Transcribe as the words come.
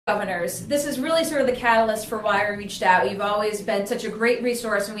governors. This is really sort of the catalyst for why I reached out. You've always been such a great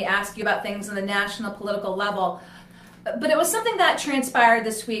resource when we ask you about things on the national political level. But it was something that transpired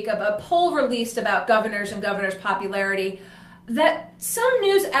this week of a poll released about governors and governors' popularity that some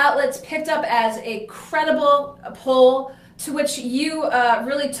news outlets picked up as a credible poll, to which you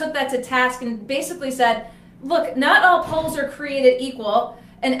really took that to task and basically said, look, not all polls are created equal,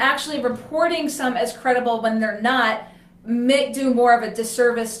 and actually reporting some as credible when they're not may do more of a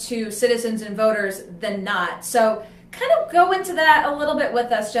disservice to citizens and voters than not. So kind of go into that a little bit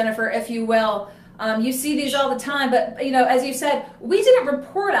with us, Jennifer, if you will. You see these all the time, but you know, as you said, we didn't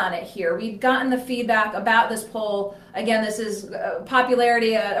report on it here. We've gotten the feedback about this poll. Again, this is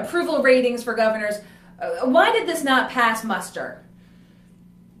popularity, approval ratings for governors. Why did this not pass muster?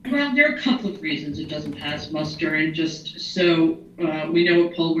 Well, there are a couple of reasons it doesn't pass muster, and just so we know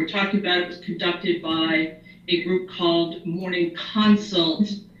what poll we're talking about, it was conducted by a group called Morning Consult.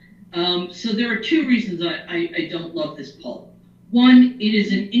 So there are two reasons I don't love this poll. One, it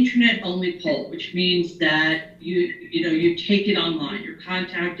is an internet-only poll, which means that you take it online. You're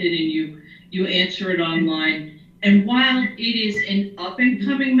contacted and you answer it online. And while it is an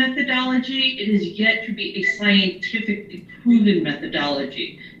up-and-coming methodology, it is yet to be a scientifically proven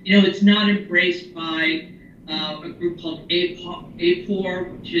methodology. You know, it's not embraced by a group called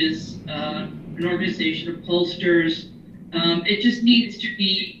APOR, which is an organization of pollsters. It just needs to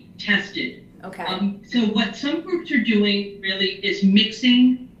be tested. Okay. So what some groups are doing really is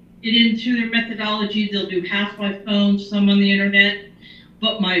mixing it into their methodology. They'll do half by phone, some on the internet.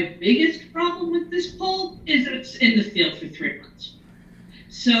 But my biggest problem with this poll is that it's in the field for 3 months.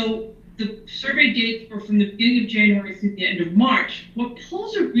 So the survey dates were from the beginning of January through the end of March. What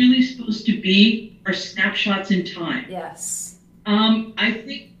polls are really supposed to be are snapshots in time. Yes. I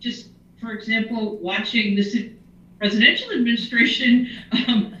think just, for example, watching this presidential administration,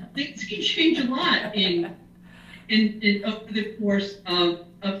 things can change a lot in over the course of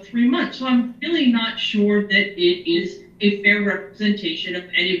 3 months. So I'm really not sure that it is a fair representation of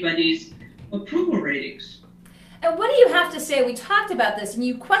anybody's approval ratings. And what do you have to say? We talked about this, and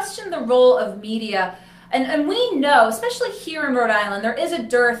you questioned the role of media. And we know, especially here in Rhode Island, there is a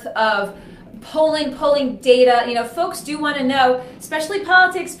dearth of polling data. You know, folks do want to know, especially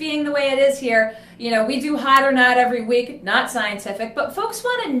politics being the way it is here. You know, we do hot or not every week, not scientific, but folks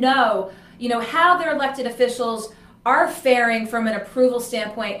want to know, you know, how their elected officials are faring from an approval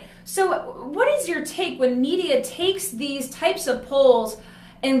standpoint. So what is your take when media takes these types of polls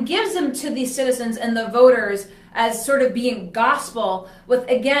and gives them to the citizens and the voters as sort of being gospel, with,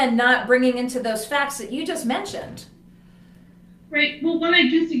 again, not bringing into those facts that you just mentioned? Right. Well, I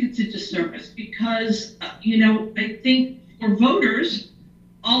do think it's a disservice because, you know, I think for voters,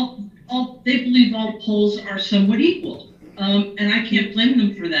 they believe all polls are somewhat equal. And I can't blame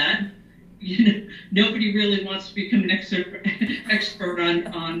them for that. You know, nobody really wants to become an expert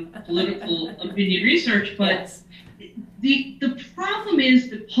on political opinion research, but yes. The problem is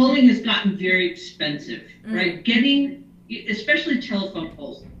that polling has gotten very expensive, right? Especially telephone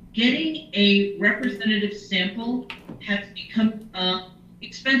polls, getting a representative sample has become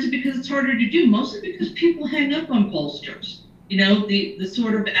expensive because it's harder to do, mostly because people hang up on pollsters. You know, the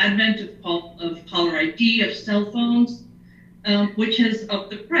sort of advent of caller ID, of cell phones, which has upped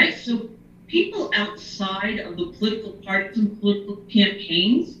the price. So people outside of the political parties and political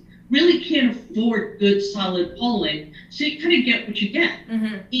campaigns really can't afford good, solid polling, so you kind of get what you get.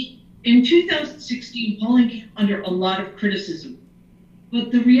 In 2016, polling came under a lot of criticism,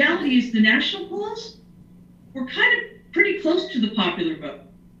 but the reality is the national polls were kind of pretty close to the popular vote.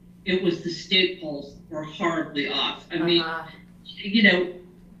 It was the state polls that were horribly off. I mean, you know,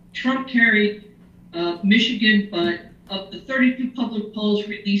 Trump carried Michigan, but of the 32 public polls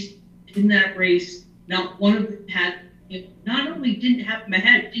released in that race, not one of them had, it not only didn't have them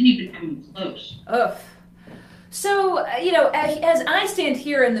ahead, didn't even have them close. Ugh. So, you know, as I stand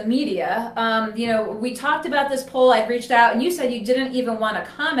here in the media, you know, we talked about this poll, I reached out, and you said you didn't even want to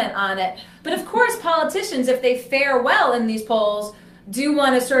comment on it. But of course, politicians, if they fare well in these polls, do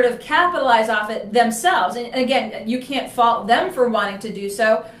want to sort of capitalize off it themselves. And again, you can't fault them for wanting to do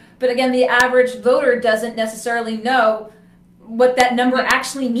so. But again, the average voter doesn't necessarily know what that number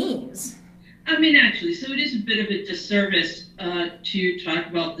actually means. I mean, actually, so it is a bit of a disservice to talk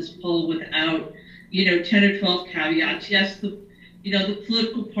about this poll without, you know, 10 or 12 caveats. Yes, the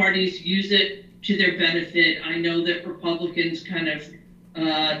political parties use it to their benefit. I know that Republicans kind of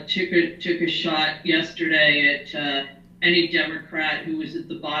took a shot yesterday at any Democrat who was at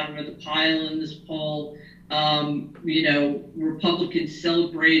the bottom of the pile in this poll. You know, Republicans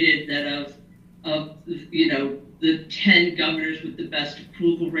celebrated that of the 10 governors with the best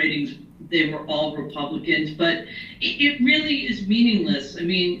approval ratings, they were all Republicans, but it really is meaningless. I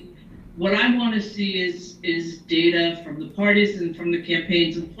mean, what I want to see is data from the parties and from the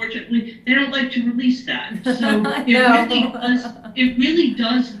campaigns. Unfortunately, they don't like to release that. So it really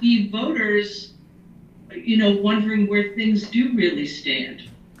does leave voters, wondering where things do really stand.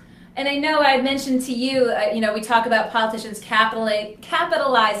 And I know I mentioned to you, we talk about politicians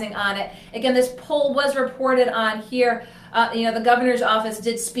capitalizing on it. Again, this poll was reported on here. The governor's office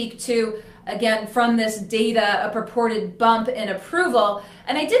did speak to, again, from this data, a purported bump in approval.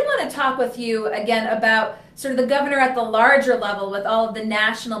 And I did want to talk with you again about sort of the governor at the larger level with all of the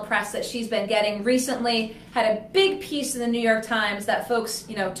national press that she's been getting. Recently had a big piece in the New York Times that folks,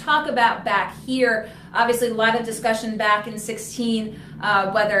 talk about back here. Obviously, a lot of discussion back in 2016,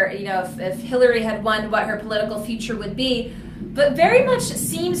 whether, if Hillary had won, what her political future would be. But very much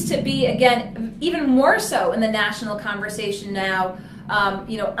seems to be, again, even more so in the national conversation now,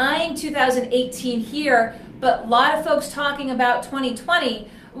 eyeing 2018 here, but a lot of folks talking about 2020.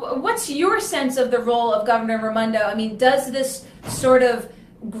 What's your sense of the role of Governor Raimondo? I mean, does this sort of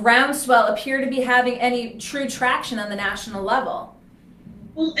groundswell appear to be having any true traction on the national level?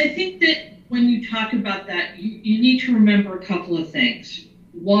 Well, I think that when you talk about that, you need to remember a couple of things.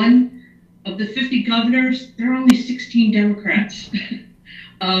 One, of the 50 governors, there are only 16 Democrats.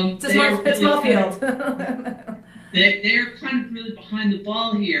 It's a small field. They're kind of really behind the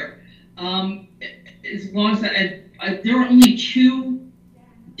ball here. As long as there are only 2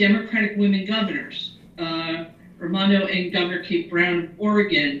 Democratic women governors, Raimondo and Governor Kate Brown of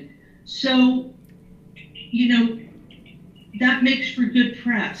Oregon. So, that makes for good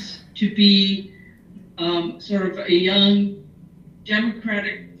press to be sort of a young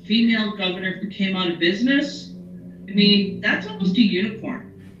Democratic female governor who came out of business. I mean, that's almost a unicorn.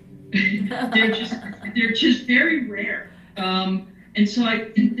 they're just very rare. And so I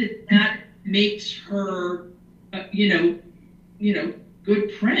think that makes her,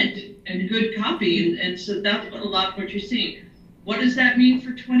 good print and good copy. And so that's a lot of what you're seeing. What does that mean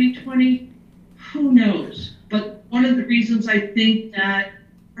for 2020? Who knows? But one of the reasons I think that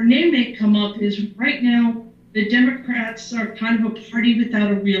her name may come up is right now, the Democrats are kind of a party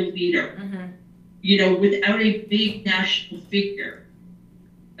without a real leader, without a big national figure.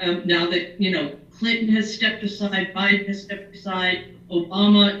 Now that, Clinton has stepped aside, Biden has stepped aside,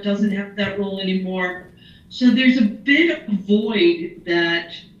 Obama doesn't have that role anymore. So there's a bit of a void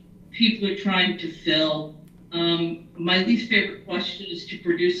that people are trying to fill. My least favorite question is to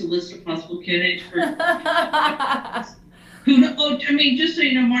produce a list of possible candidates for just so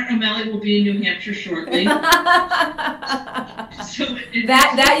you know, Martin O'Malley will be in New Hampshire shortly. So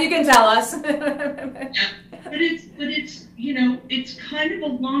that you can tell us. Yeah, but it's it's kind of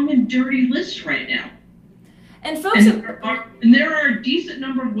a long and dirty list right now. And folks, there are a decent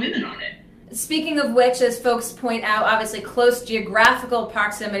number of women on it. Speaking of which, as folks point out, obviously close geographical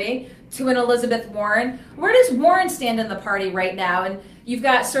proximity to an Elizabeth Warren. Where does Warren stand in the party right now? And you've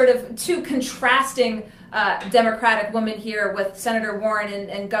got sort of 2 contrasting Democratic women here with Senator Warren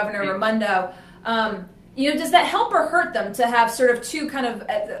and Governor Raimondo. Does that help or hurt them to have sort of 2 kind of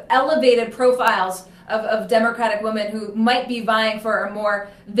elevated profiles of Democratic women who might be vying for a more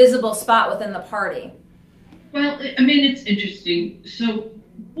visible spot within the party? Well, I mean, it's interesting. So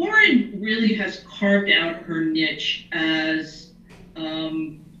Warren really has carved out her niche as,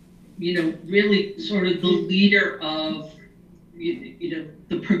 really sort of the leader of,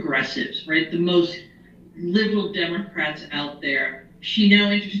 the progressives, right? The most liberal Democrats out there. She now,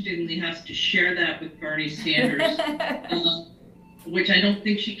 interestingly, has to share that with Bernie Sanders, which I don't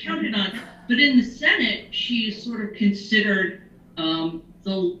think she counted on. But in the Senate, she is sort of considered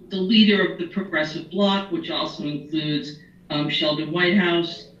the leader of the progressive bloc, which also includes Sheldon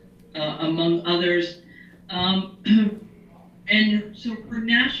Whitehouse, among others. And so her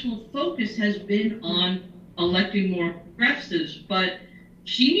national focus has been on electing more progressives, but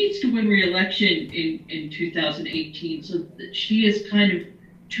she needs to win re-election in 2018, so that she is kind of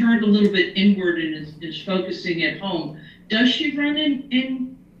turned a little bit inward and is focusing at home. Does she run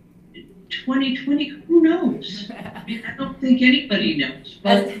in 2020? Who knows? I mean, I don't think anybody knows.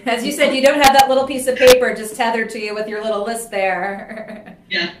 But as you said, you don't have that little piece of paper just tethered to you with your little list there.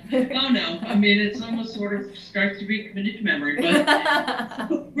 Yeah. Oh, no. I mean, it's almost sort of starts to be committed to memory.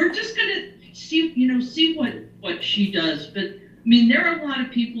 But we're just going to see what she does. But, I mean, there are a lot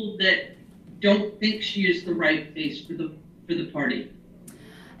of people that don't think she is the right face for the party.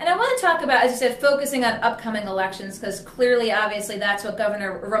 And I want to talk about, as you said, focusing on upcoming elections, because clearly, obviously, that's what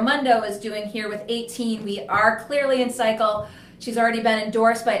Governor Raimondo is doing here with 18. We are clearly in cycle She's already been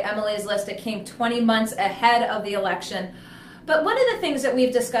endorsed by Emily's List. It came 20 months ahead of the election. But one of the things that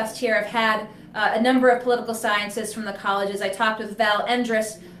we've discussed here, I've had a number of political scientists from the colleges. I talked with Val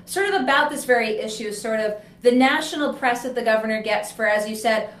Endres sort of about this very issue, sort of the national press that the governor gets for, as you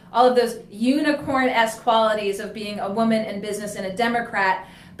said, all of those unicorn-esque qualities of being a woman in business and a Democrat,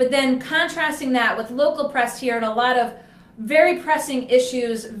 but then contrasting that with local press here and a lot of very pressing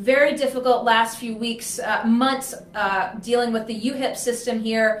issues, very difficult last few weeks, months, dealing with the UHIP system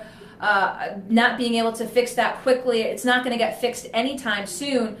here, not being able to fix that quickly. It's not going to get fixed anytime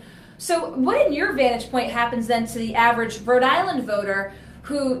soon. So what, in your vantage point, happens then to the average Rhode Island voter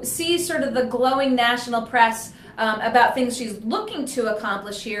who sees sort of the glowing national press about things she's looking to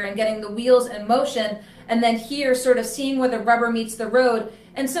accomplish here and getting the wheels in motion, and then here sort of seeing where the rubber meets the road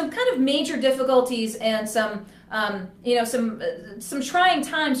and some kind of major difficulties and some trying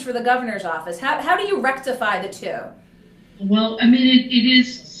times for the governor's office? How do you rectify the two? Well, I mean, it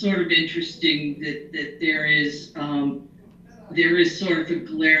is sort of interesting that there is sort of a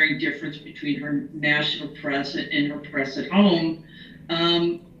glaring difference between her national press and her press at home.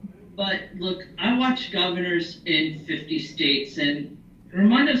 But look, I watch governors in 50 states, and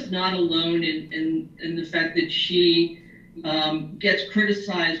Raimondo's not alone in the fact that she gets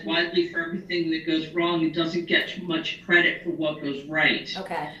criticized widely for everything that goes wrong and doesn't get much credit for what goes right.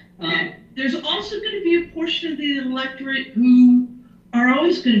 Okay. There's also going to be a portion of the electorate who are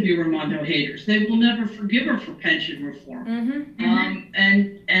always going to be Raimondo haters. They will never forgive her for pension reform.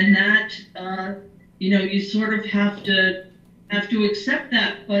 And that, you sort of have to accept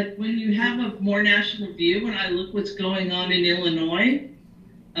that. But when you have a more national view, and I look what's going on in Illinois,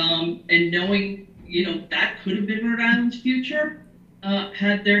 and knowing, that could have been Rhode Island's future,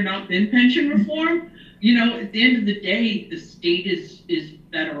 had there not been pension reform, at the end of the day, the state is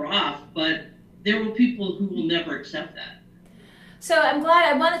better off, but there will people who will never accept that. So I'm glad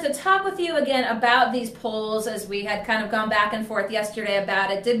I wanted to talk with you again about these polls, as we had kind of gone back and forth yesterday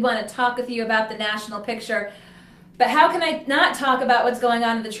about it. Did want to talk with you about the national picture. But how can I not talk about what's going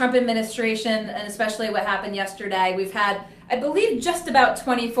on in the Trump administration, and especially what happened yesterday? We've had, I believe, just about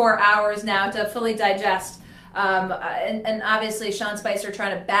 24 hours now to fully digest. And obviously Sean Spicer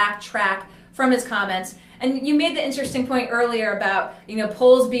trying to backtrack from his comments. And you made the interesting point earlier about,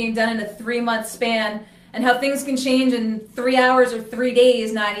 polls being done in a 3-month span and how things can change in 3 hours or 3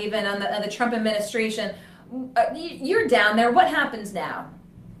 days, not even, on the Trump administration. You're down there. What happens now?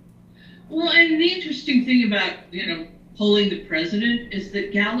 Well, and the interesting thing about, polling the president is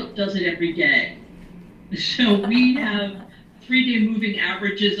that Gallup does it every day. So we have 3-day moving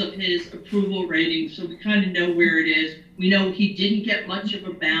averages of his approval rating, so we kind of know where it is. We know he didn't get much of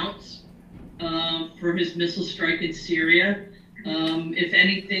a bounce for his missile strike in Syria. If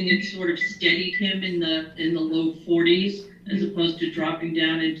anything, it sort of steadied him in the low 40s as opposed to dropping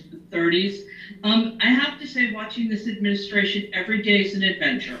down into the 30s. I have to say, watching this administration every day is an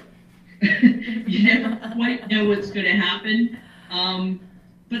adventure. You never quite know what's going to happen.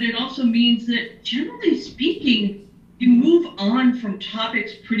 But it also means that, generally speaking, you move on from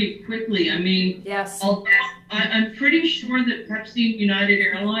topics pretty quickly. I mean, yes. I'm pretty sure that Pepsi and United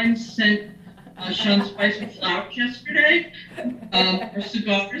Airlines sent Sean Spicer flowers yesterday, or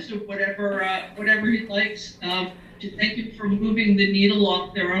cigars, or whatever he likes, to thank him for moving the needle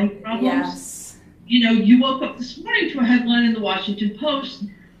off their own problems. Yes. You woke up this morning to a headline in the Washington Post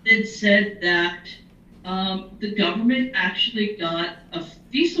that said that the government actually got a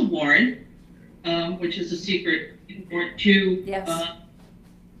FISA warrant, which is a secret warrant, to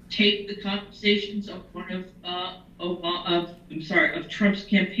take the conversations of one of Trump's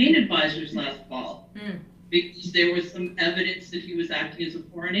campaign advisors last fall, because there was some evidence that he was acting as a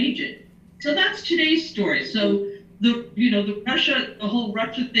foreign agent. So that's today's story. So the whole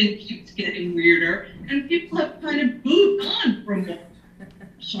Russia thing keeps getting weirder, and people have kind of moved on from what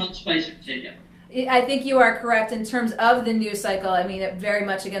Sean Spicer did. I think you are correct in terms of the news cycle. I mean, it very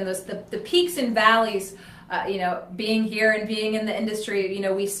much, again, the peaks and valleys, being here and being in the industry,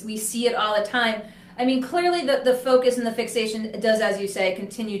 we see it all the time. I mean, clearly the focus and the fixation does, as you say,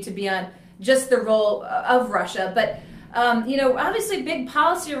 continue to be on just the role of Russia. But, obviously big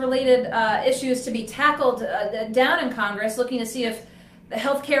policy-related issues to be tackled down in Congress, looking to see if the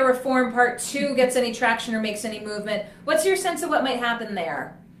healthcare reform Part 2 gets any traction or makes any movement. What's your sense of what might happen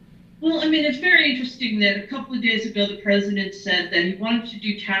there? Well, I mean, it's very interesting that a couple of days ago, the president said that he wanted to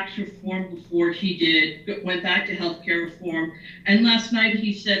do tax reform before he went back to healthcare reform. And last night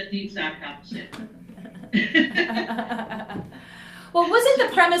he said the exact opposite. Well, wasn't the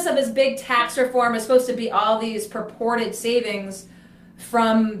premise of his big tax reform is supposed to be all these purported savings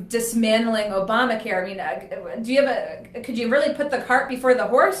from dismantling Obamacare. I mean, could you really put the cart before the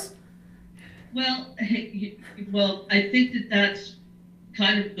horse? Well, I think that's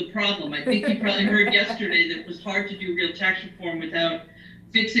kind of the problem. I think you probably heard yesterday that it was hard to do real tax reform without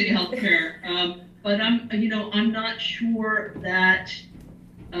fixing healthcare. But I'm not sure that,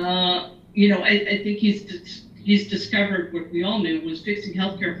 I think he's discovered what we all knew was fixing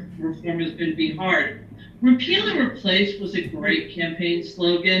healthcare reform is going to be hard. Repeal and replace was a great campaign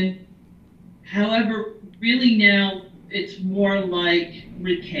slogan. However, really now it's more like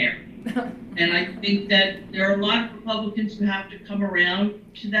repair. And I think that there are a lot of Republicans who have to come around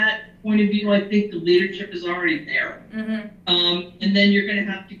to that point of view. I think the leadership is already there. Mm-hmm. And then you're going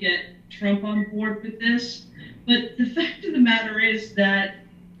to have to get Trump on board with this. But the fact of the matter is that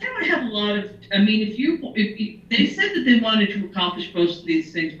they don't have a lot of, I mean, if they said that they wanted to accomplish most of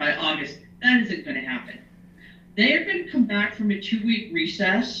these things by August, that isn't going to happen. They are going to come back from a 2-week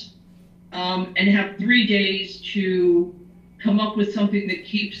recess and have 3 days to come up with something that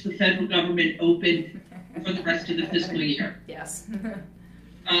keeps the federal government open for the rest of the fiscal year. Yes.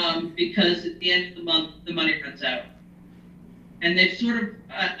 Because at the end of the month, the money runs out. And they've sort of,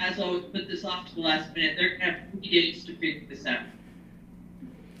 as always, put this off to the last minute. They're going to have 3 days to figure this out.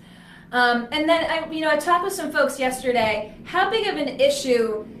 And then, I talked with some folks yesterday. How big of an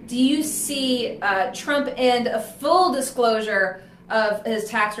issue do you see Trump and a full disclosure of his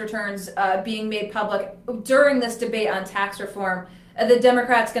tax returns being made public during this debate on tax reform? The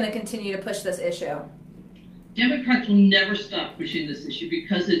Democrats going to continue to push this issue? Democrats will never stop pushing this issue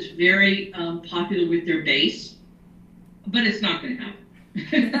because it's very popular with their base, but it's not going to happen.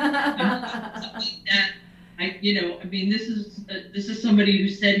 This is somebody who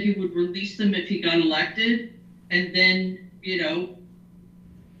said he would release them if he got elected, and then,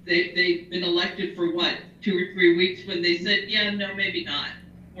 they've been elected for what, 2 or 3 weeks when they said, yeah, no, maybe not.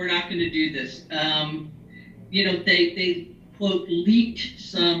 We're not going to do this. They quote, leaked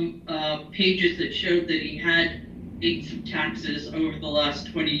some pages that showed that he had paid some taxes over the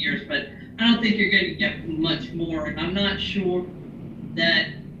last 20 years, but I don't think you're going to get much more. And I'm not sure that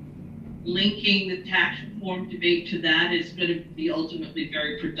linking the tax reform debate to that is going to be ultimately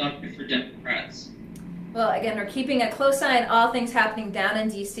very productive for Democrats. Well, again, we're keeping a close eye on all things happening down in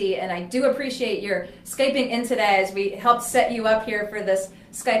D.C., and I do appreciate your Skyping in today as we helped set you up here for this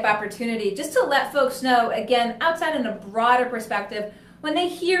Skype opportunity. Just to let folks know, again, outside in a broader perspective, when they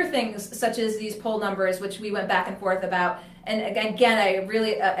hear things such as these poll numbers, which we went back and forth about, and again,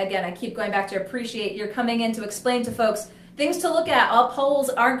 I keep going back to appreciate your coming in to explain to folks things to look at. All polls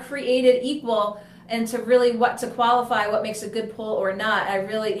aren't created equal, and to really what to qualify what makes a good poll or not. I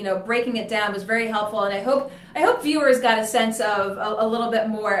really, breaking it down was very helpful, and I hope viewers got a sense of a little bit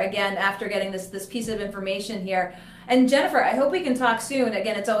more again after getting this piece of information here. And Jennifer, I hope we can talk soon.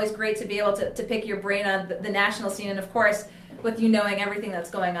 Again, it's always great to be able to pick your brain on the national scene, and of course, with you knowing everything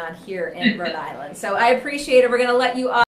that's going on here in Rhode Island. So I appreciate it. We're going to let you off.